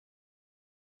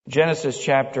Genesis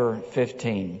chapter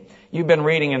 15. You've been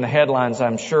reading in the headlines,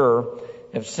 I'm sure,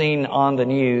 have seen on the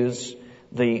news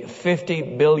the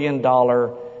 $50 billion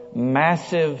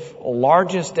massive,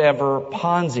 largest ever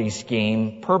Ponzi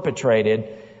scheme perpetrated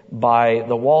by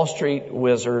the Wall Street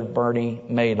wizard Bernie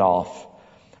Madoff.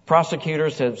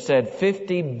 Prosecutors have said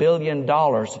 $50 billion,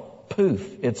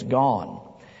 poof, it's gone.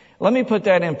 Let me put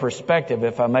that in perspective,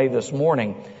 if I may, this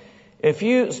morning. If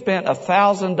you spent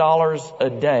 $1,000 a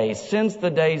day since the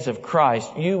days of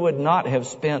Christ, you would not have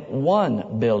spent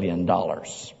 $1 billion.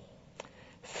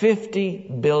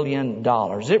 $50 billion.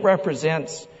 It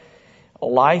represents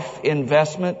life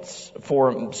investments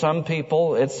for some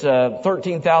people. It's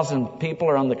 13,000 people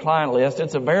are on the client list.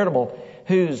 It's a veritable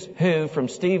who's who, from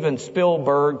Steven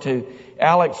Spielberg to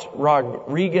Alex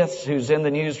Rodriguez, who's in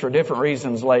the news for different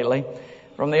reasons lately,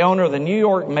 from the owner of the New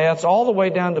York Mets all the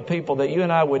way down to people that you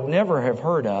and I would never have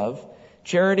heard of.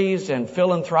 Charities and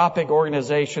philanthropic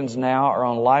organizations now are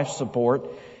on life support.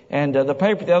 And the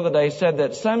paper the other day said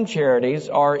that some charities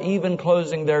are even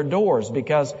closing their doors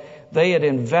because they had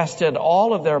invested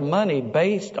all of their money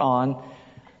based on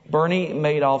Bernie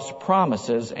Madoff's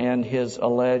promises and his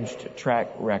alleged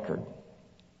track record.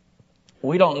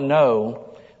 We don't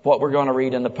know what we're going to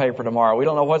read in the paper tomorrow. We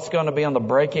don't know what's going to be on the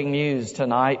breaking news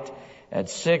tonight at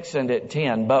 6 and at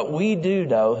 10. But we do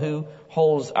know who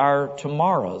holds our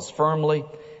tomorrows firmly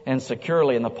and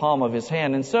securely in the palm of his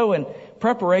hand. And so in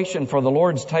preparation for the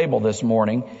Lord's table this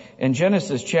morning, in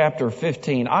Genesis chapter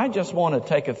 15, I just want to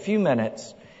take a few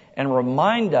minutes and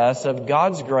remind us of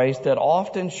God's grace that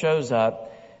often shows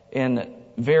up in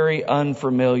very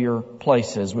unfamiliar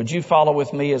places. Would you follow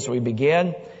with me as we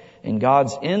begin in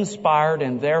God's inspired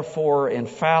and therefore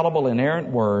infallible, inerrant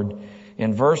word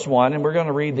in verse 1, and we're going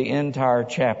to read the entire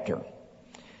chapter.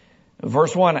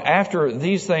 Verse 1, after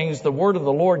these things, the word of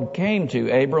the Lord came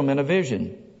to Abram in a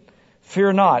vision.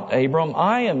 Fear not, Abram,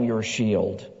 I am your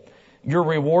shield. Your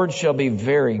reward shall be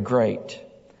very great.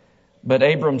 But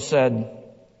Abram said,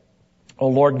 O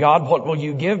Lord God, what will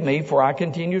you give me? For I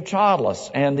continue childless,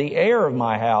 and the heir of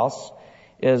my house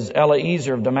is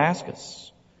Eliezer of Damascus.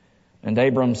 And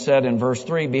Abram said in verse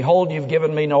 3, Behold, you've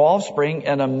given me no offspring,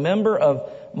 and a member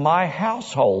of my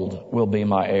household will be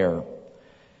my heir.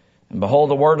 And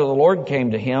behold, the word of the Lord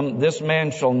came to him, This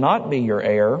man shall not be your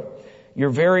heir.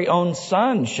 Your very own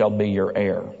son shall be your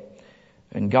heir.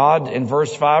 And God, in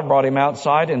verse 5, brought him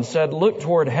outside and said, Look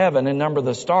toward heaven and number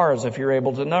the stars if you're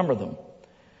able to number them.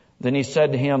 Then he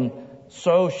said to him,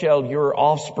 So shall your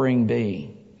offspring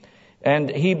be. And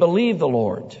he believed the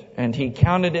Lord, and he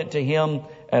counted it to him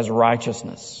as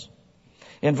righteousness.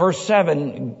 In verse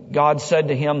 7, God said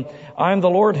to him, I am the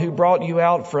Lord who brought you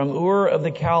out from Ur of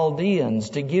the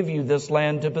Chaldeans to give you this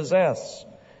land to possess.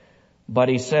 But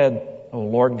he said, O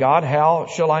Lord God, how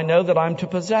shall I know that I'm to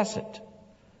possess it?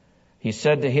 He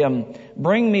said to him,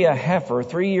 Bring me a heifer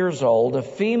 3 years old, a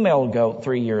female goat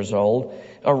 3 years old,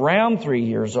 a ram 3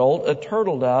 years old, a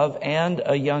turtle dove, and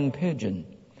a young pigeon.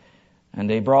 And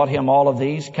they brought him all of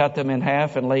these, cut them in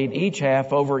half, and laid each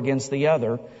half over against the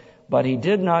other. But he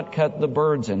did not cut the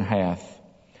birds in half.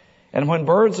 And when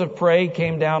birds of prey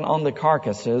came down on the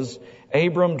carcasses,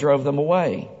 Abram drove them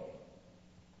away.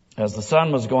 As the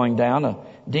sun was going down, a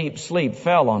deep sleep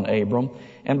fell on Abram,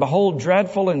 and behold,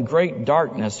 dreadful and great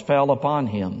darkness fell upon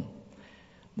him.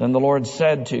 Then the Lord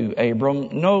said to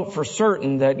Abram, Know for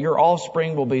certain that your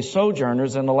offspring will be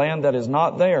sojourners in a land that is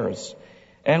not theirs,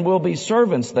 and will be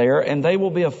servants there, and they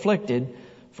will be afflicted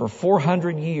for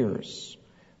 400 years.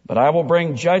 But I will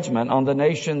bring judgment on the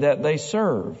nation that they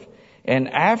serve,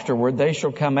 and afterward they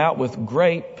shall come out with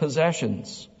great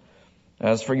possessions.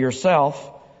 As for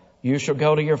yourself, you shall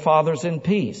go to your fathers in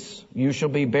peace. You shall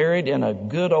be buried in a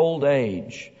good old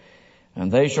age.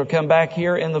 And they shall come back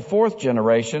here in the 4th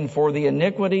generation, for the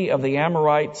iniquity of the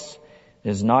Amorites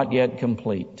is not yet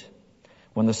complete.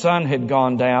 When the sun had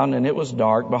gone down and it was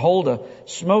dark, behold, a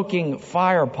smoking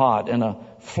fire pot and a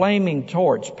flaming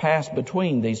torch passed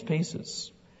between these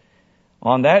pieces.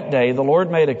 On that day, the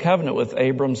Lord made a covenant with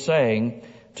Abram, saying,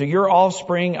 To your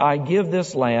offspring I give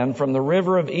this land, from the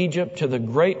river of Egypt to the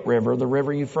great river, the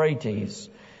river Euphrates,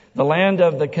 the land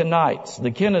of the Kenites,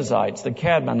 the Kenizzites, the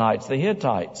Cadmonites, the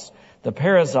Hittites, the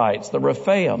Perizzites, the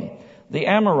Rephaim, the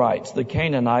Amorites, the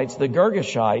Canaanites, the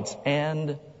Girgashites,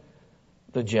 and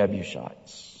the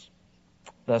Jebusites.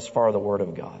 Thus far the word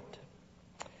of God.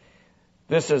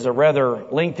 This is a rather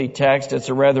lengthy text. It's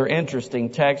a rather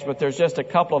interesting text, but there's just a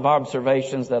couple of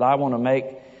observations that I want to make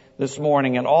this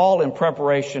morning, and all in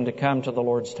preparation to come to the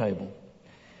Lord's table.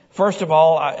 First of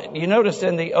all, you notice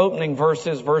in the opening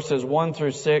verses 1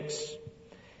 through 6,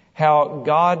 how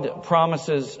God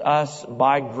promises us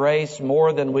by grace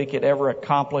more than we could ever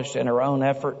accomplish in our own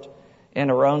effort, in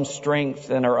our own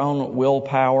strength, in our own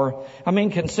willpower. I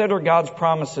mean, consider God's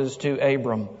promises to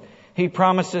Abram. He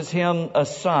promises him a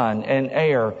son, an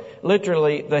heir.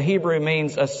 Literally, the Hebrew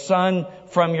means a son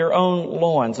from your own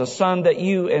loins, a son that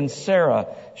you and Sarah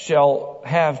shall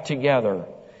have together.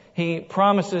 He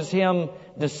promises him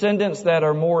descendants that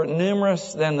are more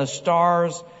numerous than the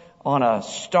stars on a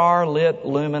star-lit,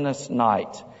 luminous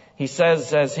night. He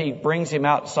says as he brings him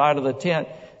outside of the tent,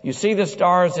 you see the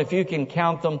stars, if you can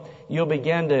count them, you'll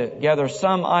begin to gather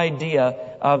some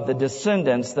idea of the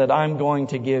descendants that I'm going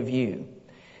to give you.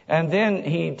 And then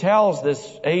he tells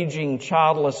this aging,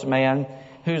 childless man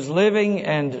who's living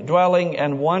and dwelling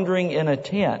and wandering in a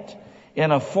tent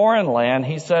in a foreign land,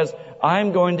 he says,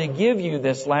 I'm going to give you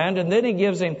this land. And then he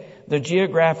gives him the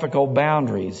geographical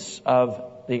boundaries of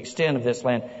the extent of this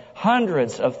land.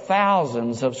 Hundreds of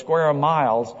thousands of square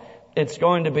miles. It's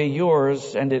going to be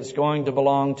yours, and it's going to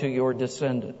belong to your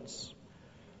descendants.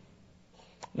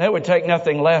 Now, it would take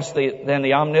nothing less than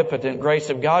the omnipotent grace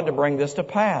of God to bring this to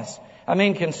pass. I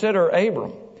mean, consider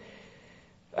Abram.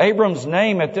 Abram's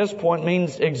name at this point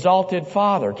means exalted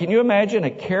father. Can you imagine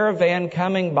a caravan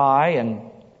coming by and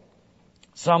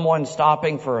someone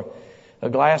stopping for a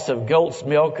glass of goat's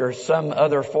milk or some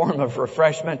other form of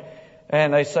refreshment?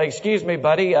 And they say, excuse me,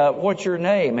 buddy, what's your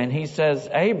name? And he says,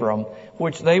 Abram,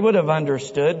 which they would have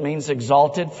understood means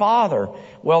exalted father.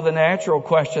 Well, the natural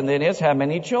question then is, how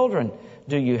many children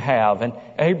do you have? And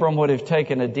Abram would have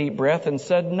taken a deep breath and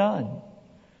said, none.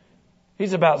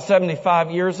 He's about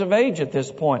 75 years of age at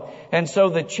this point. And so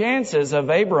the chances of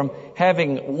Abram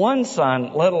having one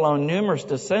son, let alone numerous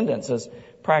descendants, is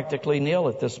practically nil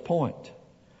at this point.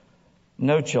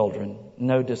 No children,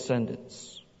 no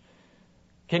descendants.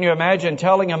 Can you imagine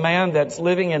telling a man that's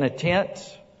living in a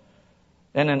tent,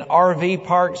 in an RV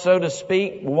park, so to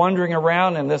speak, wandering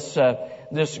around in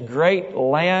this great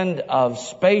land of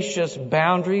spacious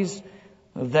boundaries,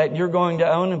 that you're going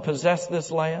to own and possess this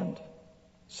land?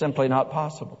 Simply not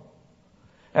possible.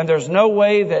 And there's no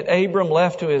way that Abram,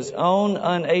 left to his own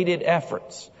unaided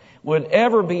efforts, would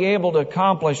ever be able to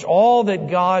accomplish all that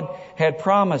God had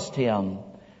promised him.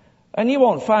 And you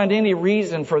won't find any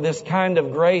reason for this kind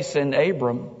of grace in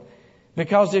Abram,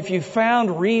 because if you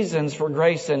found reasons for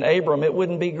grace in Abram, it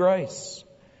wouldn't be grace.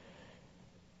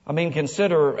 I mean,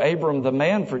 consider Abram the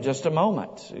man for just a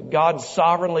moment. God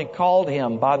sovereignly called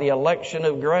him by the election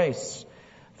of grace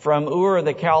from Ur of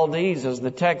the Chaldees, as the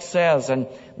text says. And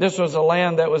this was a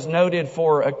land that was noted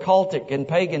for occultic and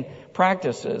pagan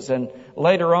practices. And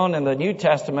later on in the New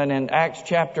Testament, in Acts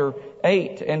chapter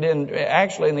 8, and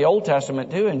actually in the Old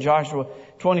Testament too, in Joshua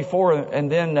 24,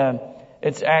 and then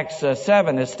it's Acts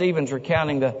 7, as Stephen's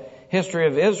recounting the history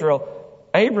of Israel,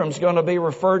 Abram's going to be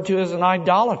referred to as an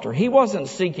idolater. He wasn't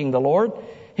seeking the Lord.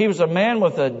 He was a man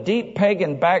with a deep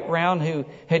pagan background who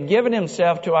had given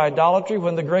himself to idolatry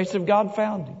when the grace of God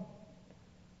found him.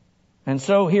 And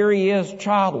so here he is,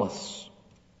 childless,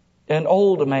 an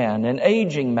old man, an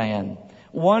aging man,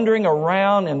 wandering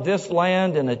around in this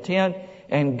land in a tent,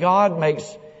 and God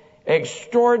makes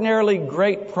extraordinarily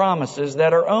great promises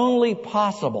that are only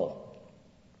possible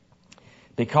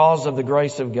because of the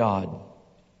grace of God.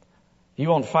 You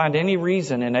won't find any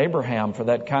reason in Abraham for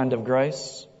that kind of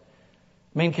grace.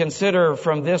 I mean, consider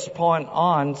from this point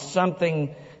on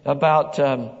something about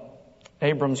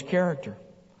Abram's character.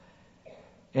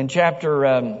 In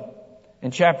chapter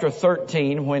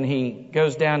 13, when he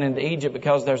goes down into Egypt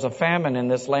because there's a famine in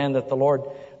this land that the Lord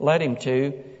led him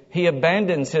to, he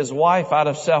abandons his wife out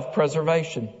of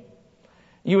self-preservation.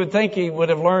 You would think he would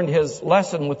have learned his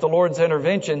lesson with the Lord's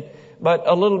intervention, but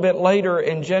a little bit later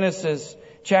in Genesis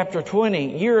chapter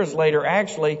 20, years later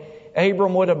actually,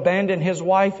 Abram would abandon his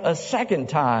wife a second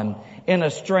time in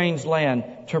a strange land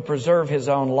to preserve his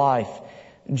own life.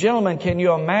 Gentlemen, can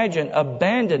you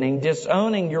imagine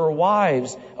disowning your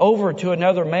wives over to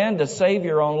another man to save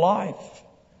your own life?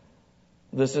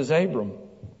 This is Abram.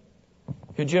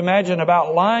 Could you imagine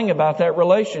about lying about that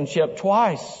relationship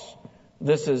twice?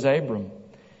 This is Abram.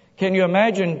 Can you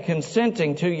imagine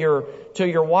consenting to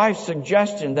your wife's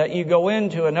suggestion that you go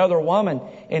into another woman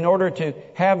in order to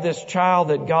have this child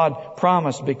that God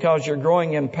promised because you're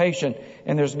growing impatient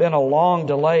and there's been a long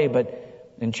delay? But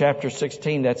in chapter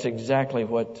 16, that's exactly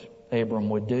what Abram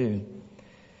would do.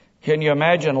 Can you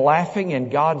imagine laughing in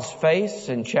God's face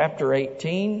in chapter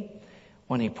 18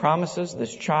 when he promises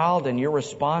this child and your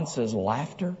response is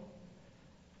laughter?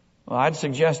 Well, I'd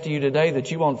suggest to you today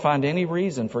that you won't find any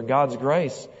reason for God's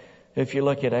grace if you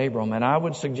look at Abram. And I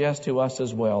would suggest to us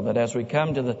as well that as we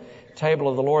come to the table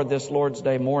of the Lord this Lord's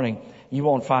Day morning, you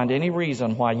won't find any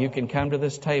reason why you can come to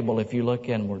this table if you look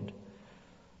inward.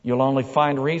 You'll only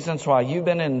find reasons why you've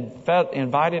been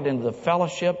invited into the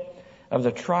fellowship of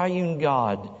the triune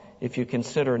God if you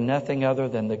consider nothing other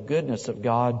than the goodness of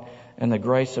God and the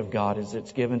grace of God as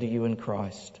it's given to you in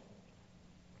Christ.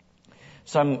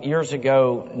 Some years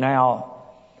ago now,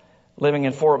 living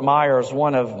in Fort Myers,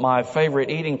 one of my favorite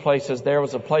eating places there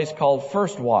was a place called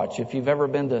First Watch. If you've ever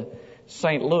been to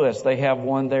St. Louis, they have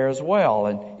one there as well.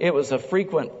 And it was a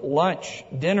frequent lunch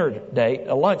date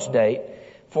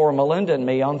for Melinda and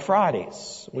me on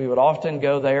Fridays. We would often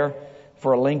go there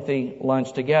for a lengthy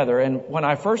lunch together. And when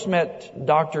I first met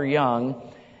Dr.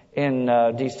 Young in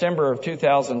December of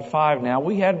 2005 now,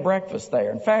 we had breakfast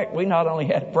there. In fact, we not only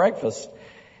had breakfast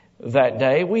that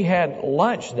day, we had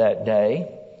lunch that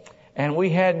day, and we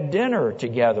had dinner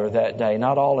together that day,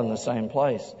 not all in the same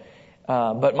place.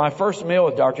 But my first meal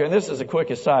with Dr. and this is a quick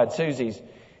aside, Susie's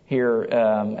here,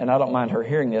 and I don't mind her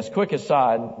hearing this. Quick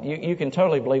aside, you can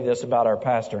totally believe this about our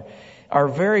pastor. Our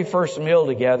very first meal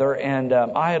together, and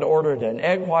I had ordered an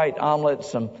egg white omelet,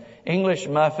 some English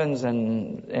muffins,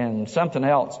 and something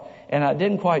else, and I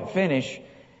didn't quite finish.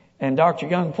 And Dr.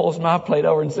 Young pulls my plate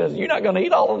over and says, "You're not going to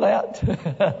eat all of that?"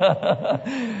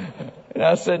 And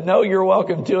I said, "No, you're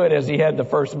welcome to it," as he had the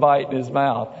first bite in his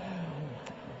mouth.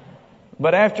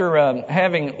 But after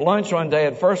having lunch one day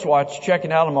at First Watch,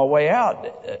 checking out on my way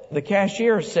out, the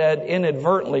cashier said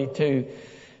inadvertently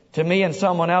to me and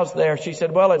someone else there, she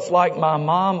said, "Well, it's like my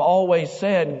mom always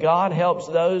said, God helps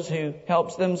those who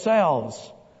helps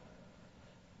themselves."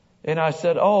 And I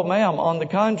said, "Oh, ma'am, on the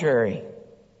contrary,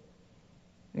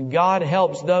 God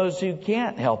helps those who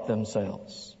can't help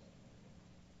themselves.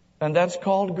 And that's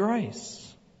called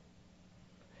grace."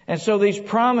 And so these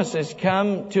promises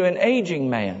come to an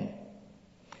aging man.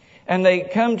 And they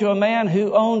come to a man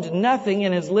who owned nothing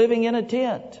and is living in a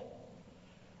tent.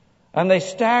 And they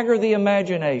stagger the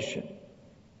imagination.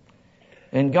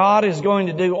 And God is going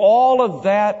to do all of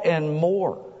that and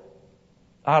more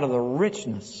out of the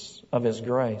richness of His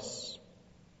grace.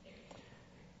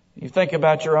 You think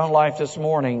about your own life this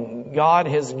morning. God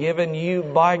has given you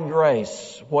by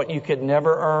grace what you could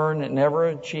never earn, never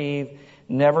achieve,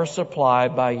 never supply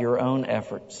by your own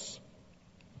efforts.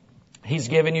 He's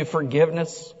given you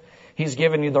forgiveness. He's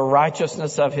given you the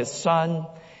righteousness of His Son.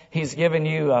 He's given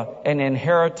you an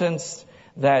inheritance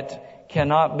that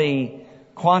cannot be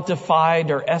quantified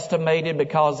or estimated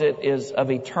because it is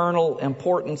of eternal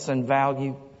importance and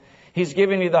value. He's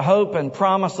given you the hope and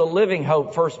promise, a living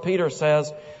hope, 1 Peter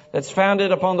says, that's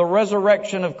founded upon the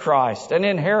resurrection of Christ, an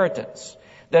inheritance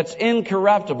that's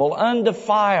incorruptible,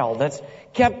 undefiled, that's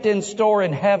kept in store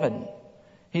in heaven.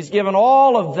 He's given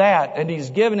all of that, and He's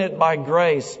given it by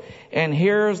grace. And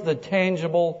here's the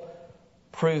tangible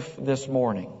proof this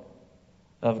morning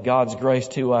of God's grace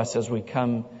to us as we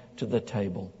come to the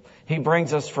table. He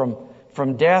brings us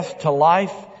from death to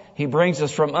life. He brings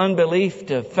us from unbelief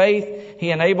to faith.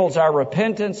 He enables our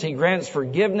repentance. He grants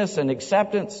forgiveness and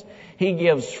acceptance. He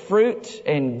gives fruit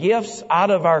and gifts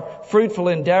out of our fruitful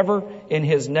endeavor in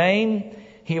His name.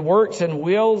 He works and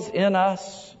wills in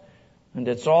us. And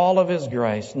it's all of His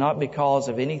grace, not because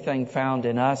of anything found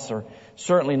in us, or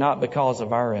certainly not because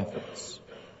of our efforts.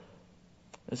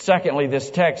 Secondly, this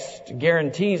text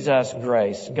guarantees us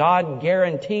grace. God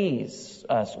guarantees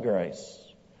us grace.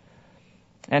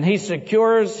 And He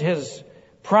secures His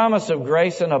promise of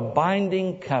grace in a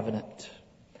binding covenant.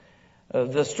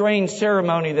 The strange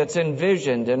ceremony that's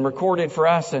envisioned and recorded for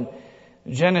us in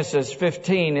Genesis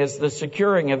 15 is the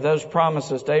securing of those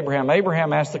promises to Abraham.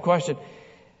 Abraham asked the question,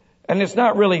 and it's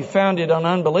not really founded on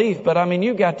unbelief, but I mean,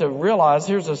 you've got to realize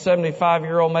here's a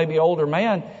 75-year-old, maybe older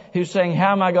man who's saying,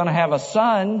 how am I going to have a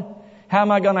son? How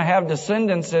am I going to have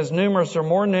descendants as numerous or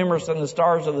more numerous than the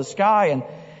stars of the sky? And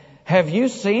have you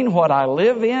seen what I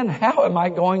live in? How am I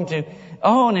going to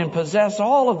own and possess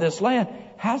all of this land?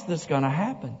 How's this going to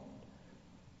happen?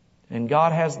 And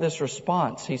God has this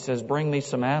response. He says, bring me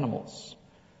some animals.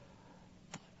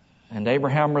 And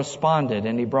Abraham responded,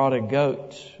 and he brought a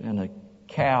goat and a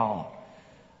cow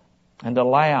and a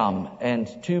lamb and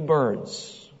 2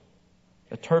 birds,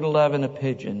 a turtle dove and a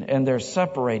pigeon, and they're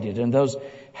separated, and those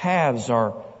halves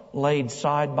are laid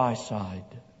side by side.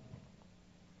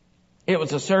 It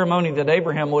was a ceremony that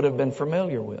Abraham would have been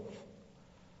familiar with.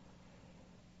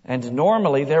 And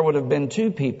normally there would have been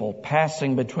 2 people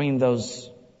passing between those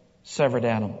severed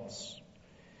animals.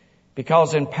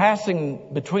 Because in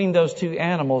passing between those 2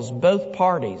 animals, both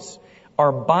parties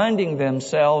are binding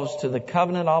themselves to the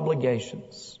covenant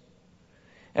obligations.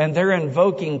 and they're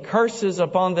invoking curses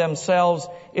upon themselves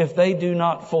if they do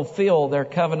not fulfill their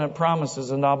covenant promises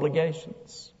and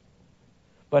obligations.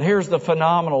 But here's the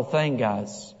phenomenal thing,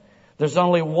 guys. There's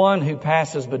only one who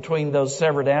passes between those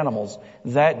severed animals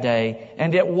that day,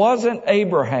 and it wasn't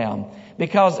Abraham,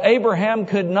 because Abraham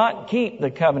could not keep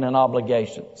the covenant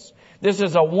obligations. This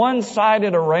is a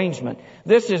one-sided arrangement.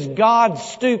 This is God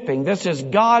stooping. This is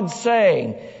God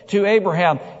saying to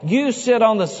Abraham, you sit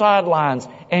on the sidelines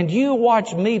and you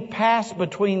watch me pass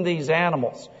between these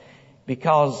animals,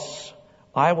 because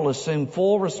I will assume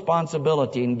full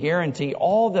responsibility and guarantee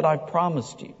all that I've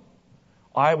promised you.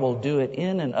 I will do it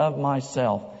in and of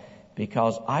myself,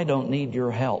 because I don't need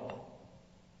your help.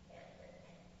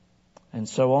 And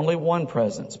so only one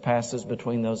presence passes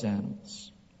between those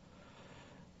animals.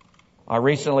 I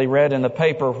recently read in the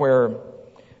paper where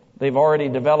they've already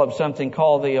developed something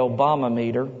called the Obama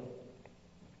meter.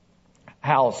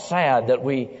 How sad that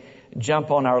we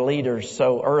jump on our leaders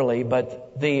so early,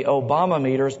 but the Obama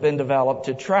meter has been developed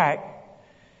to track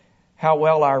how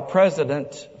well our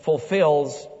president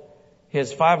fulfills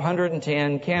his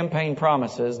 510 campaign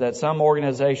promises that some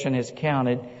organization has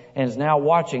counted and is now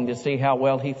watching to see how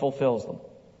well he fulfills them.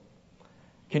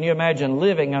 Can you imagine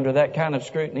living under that kind of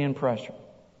scrutiny and pressure?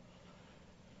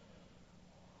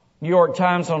 New York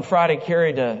Times on Friday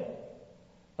carried a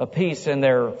piece in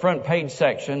their front page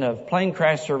section of plane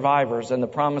crash survivors and the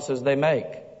promises they make.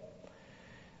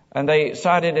 And they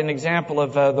cited an example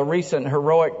of the recent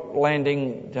heroic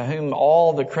landing, to whom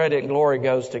all the credit and glory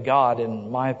goes to God,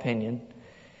 in my opinion.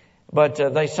 But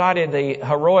they cited the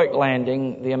heroic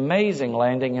landing, the amazing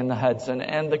landing in the Hudson,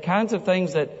 and the kinds of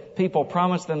things that people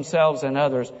promise themselves and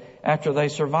others after they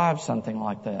survive something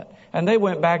like that. And they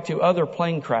went back to other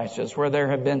plane crashes where there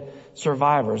have been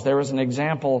survivors. There was an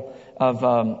example of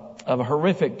a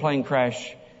horrific plane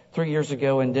crash 3 years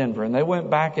ago in Denver, and they went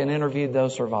back and interviewed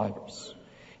those survivors.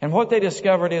 And what they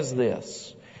discovered is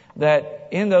this, that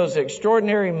in those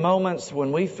extraordinary moments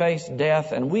when we face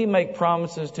death and we make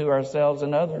promises to ourselves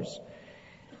and others,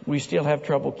 we still have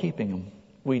trouble keeping them.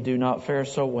 We do not fare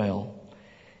so well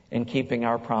in keeping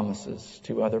our promises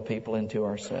to other people and to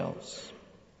ourselves.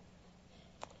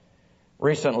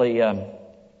 Recently,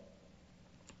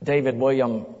 David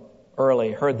William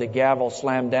Early heard the gavel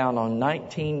slam down on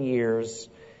 19 years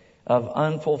of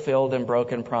unfulfilled and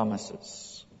broken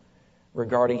promises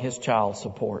regarding his child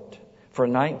support. For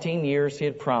 19 years he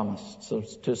had promised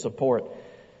to support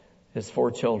his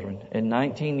 4 children. And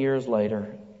 19 years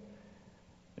later,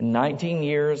 19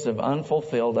 years of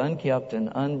unfulfilled, unkept, and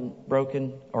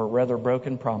unbroken, or rather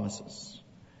broken promises.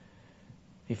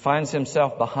 He finds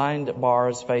himself behind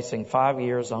bars facing 5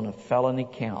 years on a felony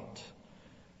count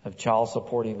of child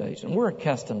support evasion. We're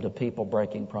accustomed to people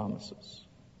breaking promises.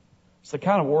 It's the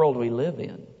kind of world we live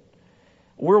in.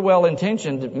 We're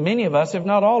well-intentioned. Many of us, if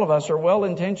not all of us, are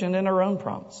well-intentioned in our own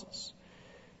promises.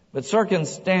 But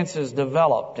circumstances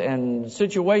develop and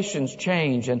situations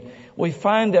change, and we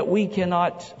find that we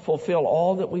cannot fulfill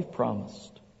all that we've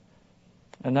promised.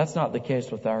 And that's not the case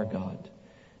with our God.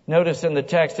 Notice in the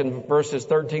text in verses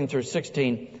 13 through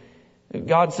 16,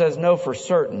 God says, "Know for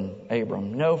certain,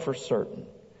 Abram, know for certain."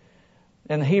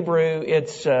 In Hebrew,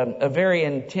 it's a very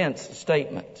intense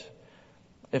statement.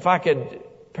 If I could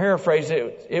paraphrase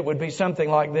it, it would be something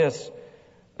like this: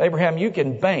 Abraham, you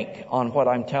can bank on what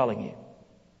I'm telling you.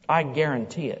 I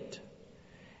guarantee it.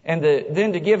 And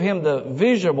then to give him the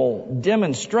visual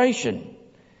demonstration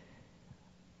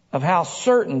of how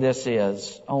certain this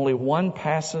is, only one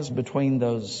passes between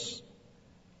those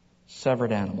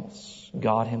severed animals,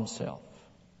 God Himself.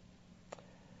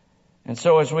 And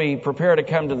so as we prepare to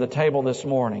come to the table this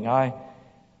morning, I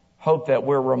hope that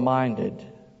we're reminded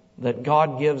that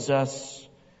God gives us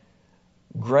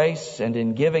grace, and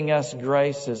in giving us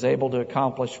grace is able to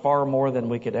accomplish far more than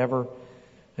we could ever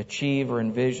achieve or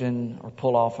envision or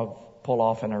pull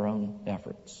off in our own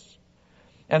efforts.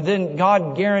 And then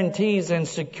God guarantees and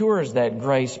secures that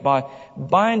grace by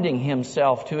binding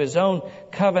Himself to His own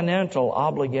covenantal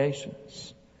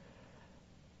obligations.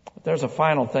 But there's a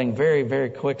final thing very, very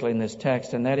quickly in this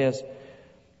text, and that is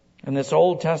in this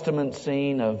Old Testament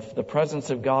scene of the presence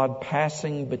of God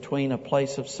passing between a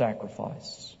place of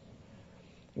sacrifice.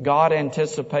 God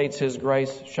anticipates His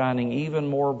grace shining even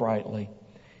more brightly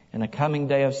in a coming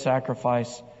day of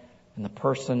sacrifice in the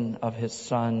person of His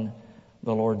Son,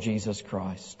 the Lord Jesus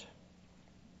Christ.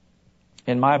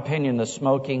 In my opinion, the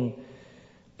smoking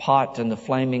pot and the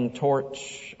flaming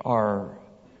torch are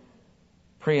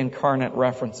pre-incarnate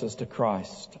references to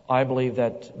Christ. I believe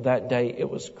that day it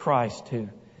was Christ who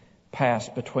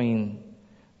passed between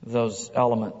those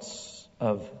elements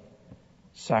of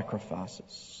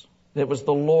sacrifices. It was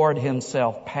the Lord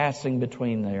Himself passing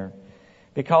between there.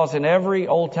 Because in every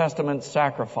Old Testament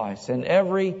sacrifice, in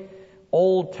every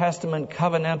Old Testament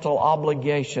covenantal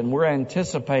obligation, we're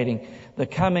anticipating the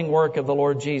coming work of the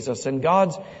Lord Jesus. And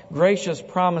God's gracious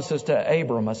promises to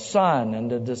Abram, a son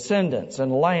and a descendants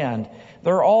and land,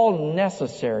 they're all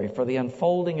necessary for the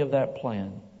unfolding of that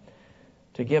plan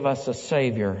to give us a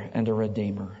Savior and a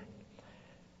Redeemer.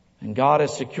 And God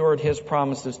has secured His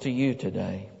promises to you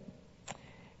today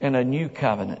in a new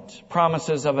covenant,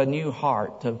 promises of a new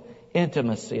heart, of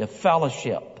intimacy, of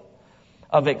fellowship,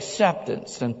 of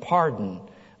acceptance and pardon,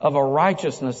 of a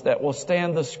righteousness that will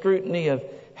stand the scrutiny of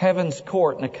heaven's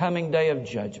court in a coming day of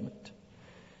judgment,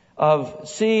 of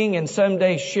seeing and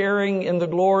someday sharing in the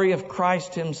glory of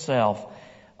Christ Himself,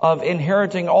 of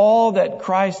inheriting all that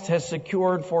Christ has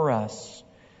secured for us.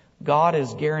 God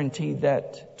has guaranteed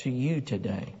that to you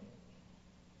today.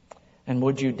 And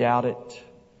would you doubt it?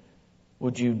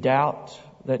 Would you doubt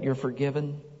that you're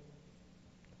forgiven?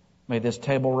 May this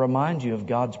table remind you of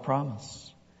God's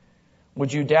promise.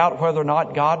 Would you doubt whether or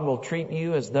not God will treat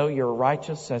you as though you're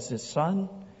righteous as His Son?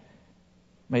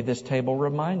 May this table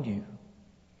remind you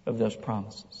of those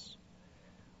promises.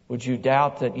 Would you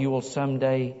doubt that you will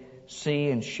someday see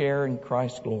and share in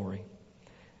Christ's glory?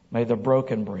 May the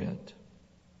broken bread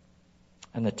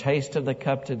and the taste of the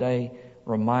cup today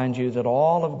remind you that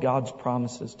all of God's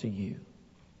promises to you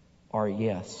are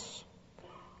yes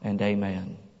and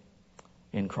amen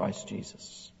in Christ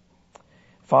Jesus.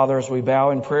 Father, as we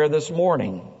bow in prayer this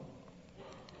morning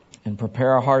and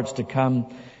prepare our hearts to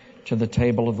come to the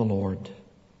table of the Lord,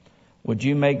 would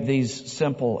you make these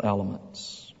simple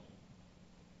elements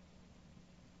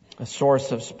a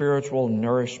source of spiritual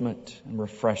nourishment and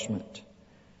refreshment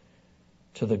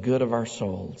to the good of our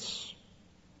souls?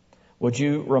 Would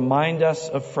you remind us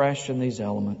afresh in these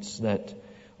elements that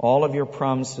all of your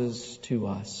promises to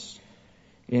us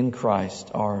in Christ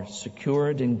are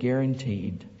secured and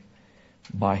guaranteed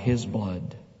by His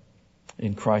blood.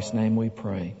 In Christ's name we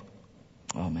pray.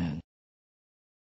 Amen.